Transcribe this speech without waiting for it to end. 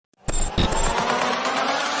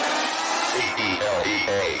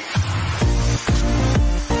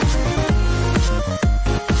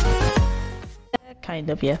Kind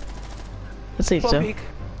of, yeah. Let's see so.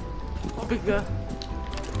 How big there?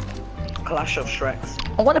 Clash of Shreks.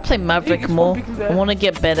 I want to play Maverick more. I want to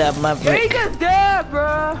get better at Maverick. Vega's there,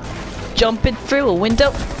 bro. Jumping through a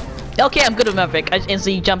window. Okay, I'm good with Maverick. I just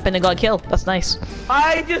instantly jump in and got a kill. That's nice.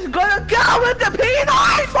 I just gotta go with the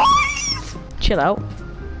P9, boys. Chill out.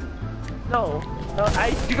 No,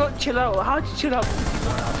 you don't chill out. How'd you chill out?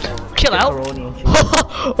 Chill out.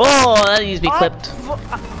 Oh, that needs to be clipped.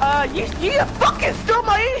 You fucking stole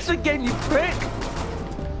my ace again, you prick.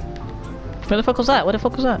 Where the fuck was that? Where the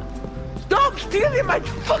fuck was that? Stop stealing my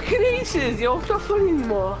fucking aces, yo. It's not funny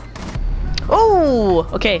anymore. Oh,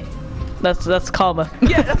 okay. That's karma.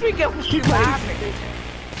 Yeah, that's what you get for stealing my aces.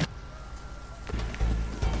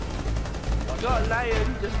 I got a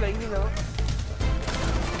lion, just like, you know.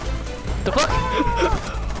 The fuck?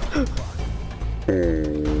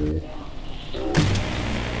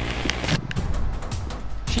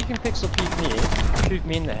 She can pixel peek me, shoot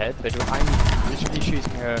me in the head, but I'm literally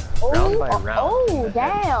shooting her round by round. Oh,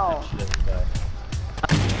 damn!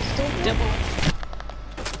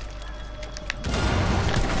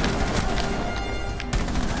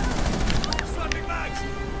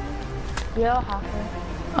 You're a hacker.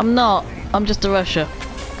 I'm not. I'm just a rusher.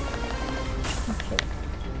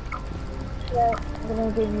 Yeah, I'm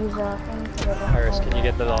gonna give you the thing for the Iris, can you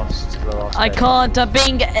get the last I bit? can't. I'm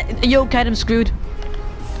being yoke at him screwed.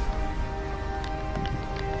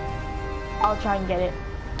 I'll try and get it.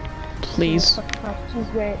 Please. She's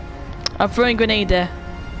great. I'm throwing a grenade there.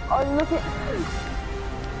 Oh, look at.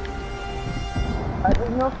 There's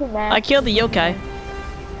nothing there. I killed the yokai.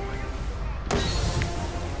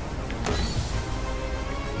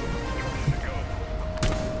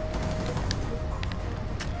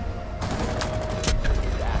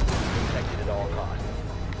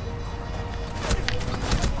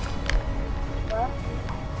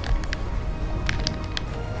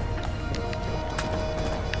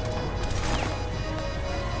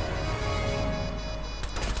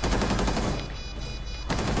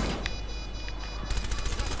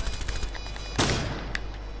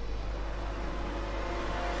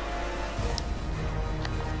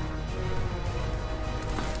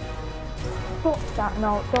 Fuck that,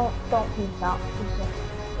 no, don't do that.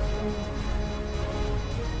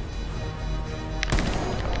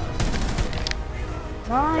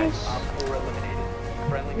 Nice.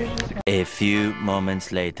 A few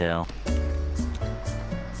moments later.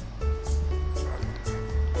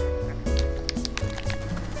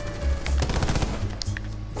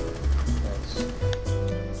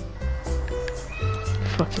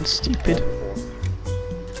 Fucking stupid.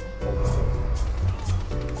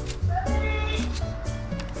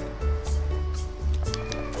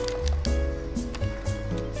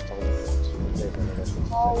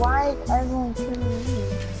 Oh, why is everyone killing me?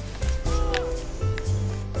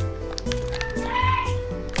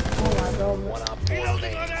 Oh my god. One up,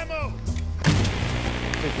 reloading on ammo! I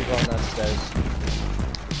think we're going downstairs.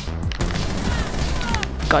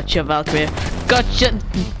 Gotcha, Valkyrie. Gotcha.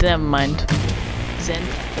 Never mind. Zen.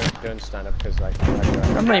 Don't stand up because like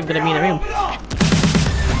I'm not even gonna be in the room.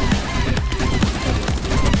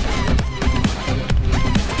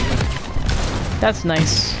 That's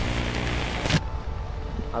nice.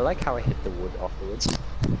 I like how I hit the wood afterwards.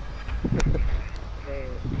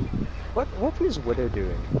 What is Widow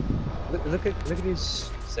doing? Look at his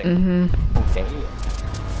thing. Okay.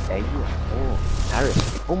 Oh,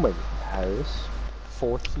 Harris. Oh my, Harris.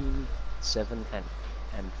 14, 7,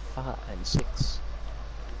 and 5 and 6.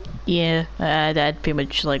 Yeah, I had pretty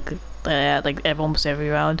much like almost every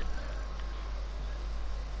round.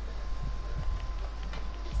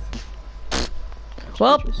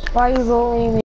 Well. Why are you rolling me?